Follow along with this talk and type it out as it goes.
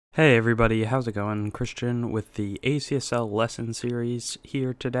Hey everybody, how's it going? Christian with the ACSL lesson series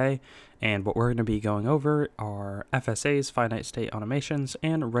here today, and what we're going to be going over are FSAs, finite state automations,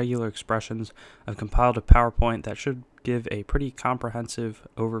 and regular expressions. I've compiled a PowerPoint that should give a pretty comprehensive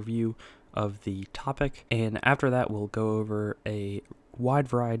overview of the topic, and after that we'll go over a wide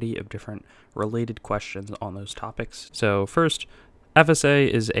variety of different related questions on those topics. So first, FSA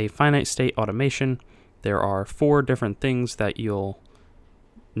is a finite state automation. There are 4 different things that you'll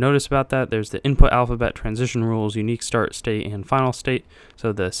notice about that. There's the input alphabet, transition rules, unique start state, and final state.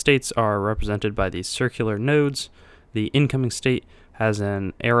 So the states are represented by these circular nodes. The incoming state has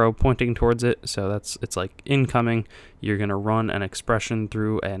an arrow pointing towards it, so it's like incoming. You're going to run an expression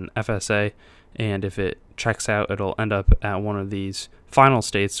through an FSA, and if it checks out, it'll end up at one of these final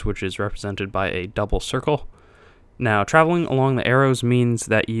states, which is represented by a double circle. Now, traveling along the arrows means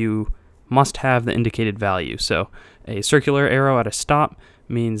that you must have the indicated value. So a circular arrow at a stop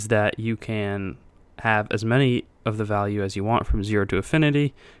means that you can have as many of the value as you want from 0 to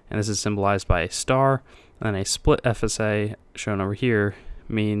infinity, and this is symbolized by a star. And a split FSA, shown over here,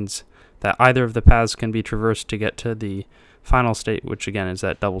 means that either of the paths can be traversed to get to the final state, which again is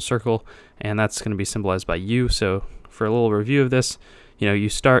that double circle, and that's going to be symbolized by U. So for a little review of this, you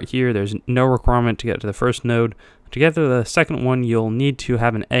start here, there's no requirement to get to the first node. To get to the second one, you'll need to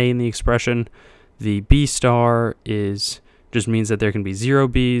have an A in the expression. The B star just means that there can be 0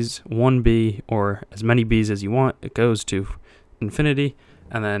 B's, 1 B, or as many B's as you want. It goes to infinity,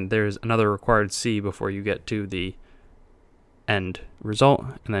 and then there's another required C before you get to the end result.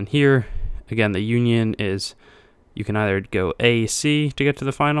 And then here, again, the union is you can either go AC to get to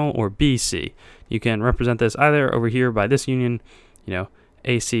the final or BC. You can represent this either over here by this union,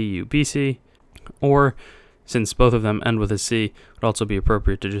 ACU, BC, or since both of them end with a C, it would also be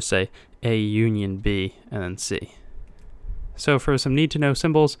appropriate to just say A union B and then C. So for some need-to-know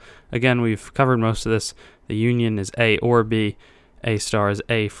symbols, again, we've covered most of this. The union is A or B. A star is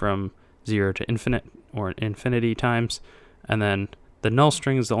A from 0 to infinite, or infinity times. And then the null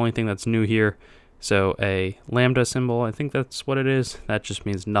string is the only thing that's new here. So a lambda symbol, I think that's what it is. That just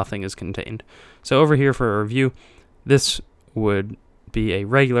means nothing is contained. So over here for a review, this would be a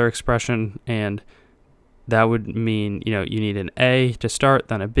regular expression, and that would mean, you need an A to start,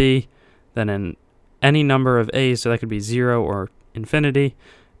 then a B, then any number of A's, so that could be 0 or infinity,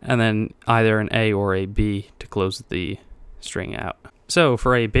 and then either an A or a B to close the string out. So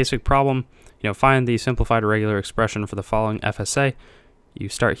for a basic problem, find the simplified regular expression for the following FSA. You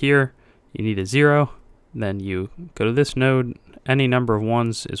start here, you need a 0, then you go to this node, any number of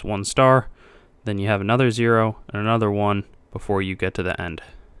 1s is 1 star, then you have another 0 and another 1 before you get to the end.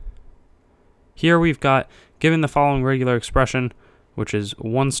 Here we've got, given the following regular expression, which is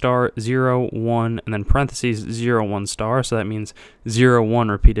 1 star, 0, 1, and then parentheses 0, 1 star, so that means 0, 1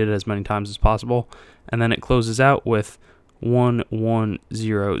 repeated as many times as possible, and then it closes out with 1, 1,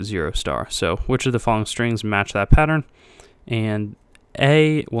 0, 0 star. So which of the following strings match that pattern? And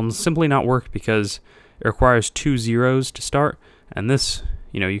A will simply not work because it requires 2 zeros to start, and this,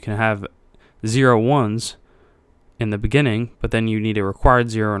 you can have 0 1s in the beginning, but then you need a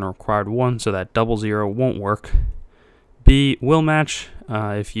required 0 and a required 1, so that double 0 won't work. B will match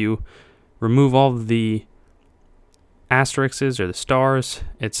if you remove all of the asterisks or the stars.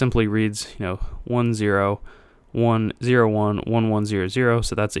 It simply reads 1 0 1 0 1 1 1 0 0,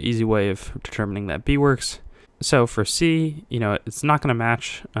 so that's an easy way of determining that B works. So for C, it's not going to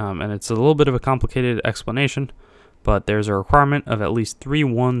match, and it's a little bit of a complicated explanation, but there's a requirement of at least 3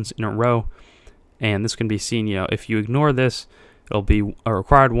 1s in a row, and this can be seen, if you ignore this, it'll be a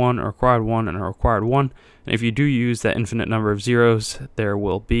required 1, a required 1, and a required 1. And if you do use that infinite number of zeros, there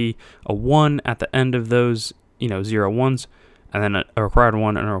will be a 1 at the end of those, 0 1s, and then a required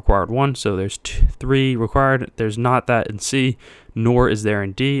 1 and a required 1. So there's 3 required. There's not that in C, nor is there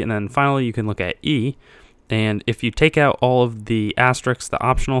in D. And then finally, you can look at E. And if you take out all of the asterisks, the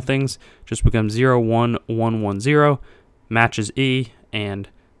optional things, just becomes 0 1 1 1 0, matches E, and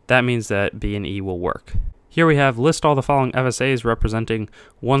that means that B and E will work. Here we have list all the following FSAs representing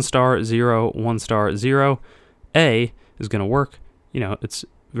 1 star, 0, 1 star, 0. A is going to work. It's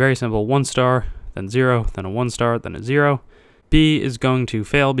very simple. 1 star, then 0, then a 1 star, then a 0. B is going to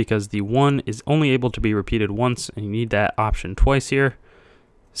fail because the 1 is only able to be repeated once, and you need that option twice here.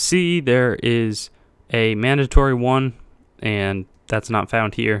 C, there is a mandatory 1, and that's not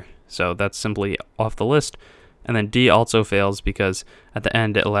found here, so that's simply off the list. And then D also fails because at the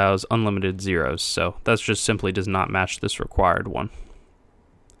end it allows unlimited zeros, so that just simply does not match this required one.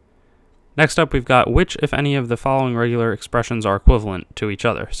 Next up, we've got which, if any, of the following regular expressions are equivalent to each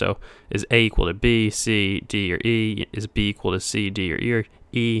other. So is A equal to B, C, D, or E? Is B equal to C, D, or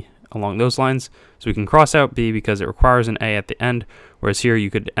E along those lines. So we can cross out B because it requires an A at the end, whereas here you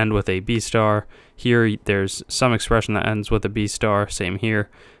could end with a B star. Here there's some expression that ends with a B star, same here.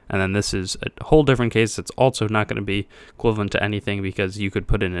 And then this is a whole different case that's also not going to be equivalent to anything because you could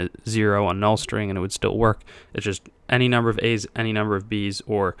put in a 0 on null string and it would still work. It's just any number of A's, any number of B's,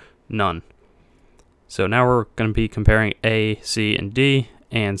 or none. So now we're going to be comparing A, C, and D.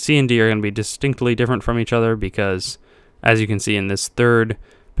 And C and D are going to be distinctly different from each other because, as you can see in this third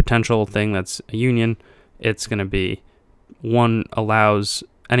potential thing that's a union, it's going to be one allows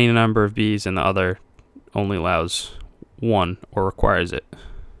any number of B's and the other only allows one or requires it.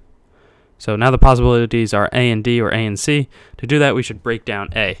 So now the possibilities are A and D or A and C. To do that, we should break down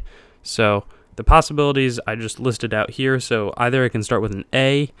A. So the possibilities I just listed out here. So either it can start with an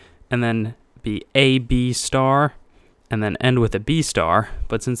A and then be A, B star, and then end with a B star.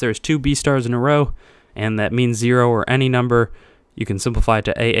 But since there's two B stars in a row, and that means 0 or any number, you can simplify it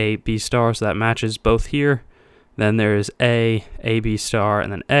to A, B star, so that matches both here. Then there's A, B star,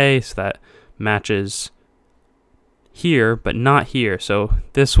 and then A, so that matches here, but not here. So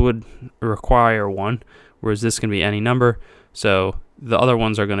this would require 1, whereas this can be any number. So the other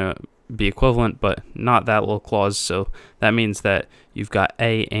ones are going to be equivalent, but not that little clause. So that means that you've got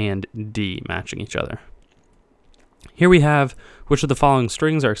A and D matching each other. Here we have which of the following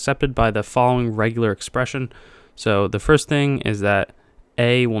strings are accepted by the following regular expression. So the first thing is that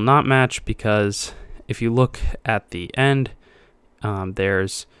A will not match because if you look at the end,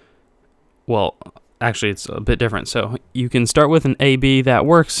 actually it's a bit different. So you can start with an AB that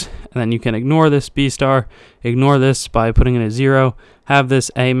works, and then you can ignore this B star, ignore this by putting in a 0, have this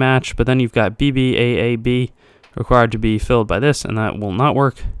A match, but then you've got BB, AA, B required to be filled by this, and that will not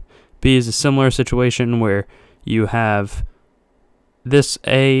work. B is a similar situation where you have this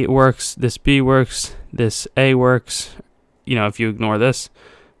A works, this B works, this A works, if you ignore this.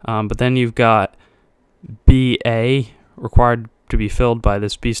 But then you've got BA required to be filled by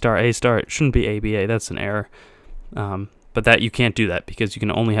this B star, A star. It shouldn't be ABA, that's an error. But that you can't do that because you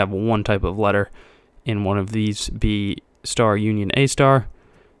can only have one type of letter in one of these, B star union A star.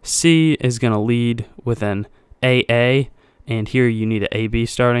 C is going to lead with an AA, and here you need an AB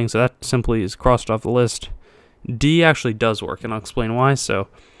starting, so that simply is crossed off the list. D actually does work, and I'll explain why. So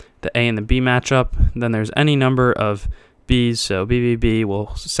the A and the B match up, then there's any number of B's, so BBB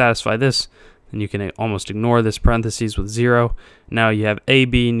will satisfy this, and you can almost ignore this parentheses with 0. Now you have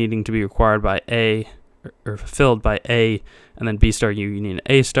AB needing to be required by A, or fulfilled by A, and then B star union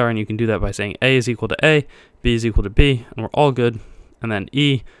A star, and you can do that by saying A is equal to A, B is equal to B, and we're all good. And then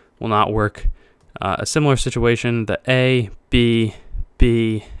E will not work. A similar situation, the A, B,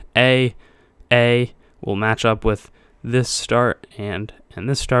 B, A will match up with this start and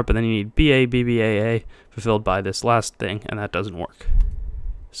this start, but then you need BA, BB, AA fulfilled by this last thing, and that doesn't work.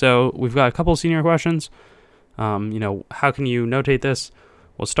 So we've got a couple senior questions. How can you notate this?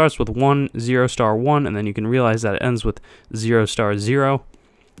 Well, it starts with 1, 0 star 1, and then you can realize that it ends with 0 star 0.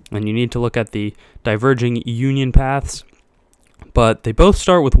 And you need to look at the diverging union paths. But they both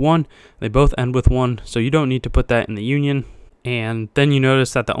start with 1, they both end with 1, so you don't need to put that in the union. And then you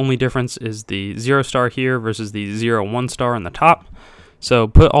notice that the only difference is the 0 star here versus the 0, 1 star on the top. So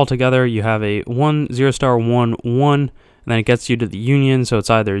put all together, you have a 1, 0 star, 1, 1, and then it gets you to the union, so it's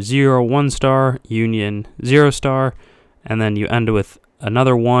either 0, 1 star, union, 0 star, and then you end with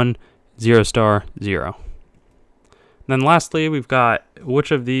another 1, 0 star, 0. And then lastly, we've got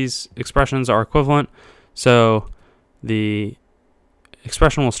which of these expressions are equivalent. So the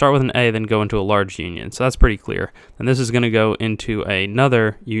expression will start with an A, then go into a large union. So that's pretty clear. And this is going to go into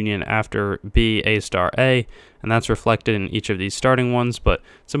another union after B, A star, A, and that's reflected in each of these starting ones. But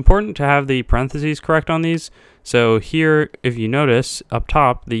it's important to have the parentheses correct on these. So here, if you notice, up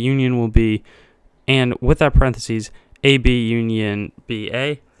top, the union will be, and with that parentheses, AB union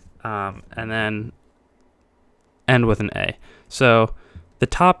BA, and then end with an A. So the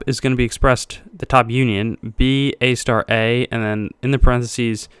top is going to be expressed, the top union, B, A star, A, and then in the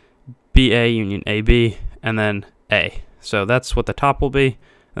parentheses, BA union AB, and then A. So that's what the top will be.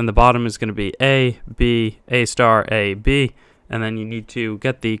 And the bottom is going to be A, B, A star, A, B, and then you need to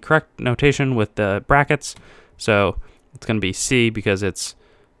get the correct notation with the brackets. So it's going to be C because it's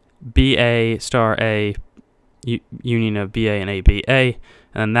BA star A, union of BA and ABA,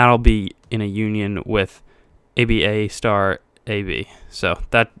 and that'll be in a union with ABA star AB. So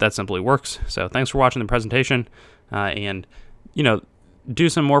that simply works. So thanks for watching the presentation, and do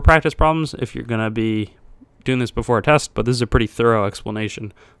some more practice problems if you're going to be doing this before a test, but this is a pretty thorough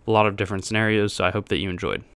explanation, a lot of different scenarios, so I hope that you enjoyed.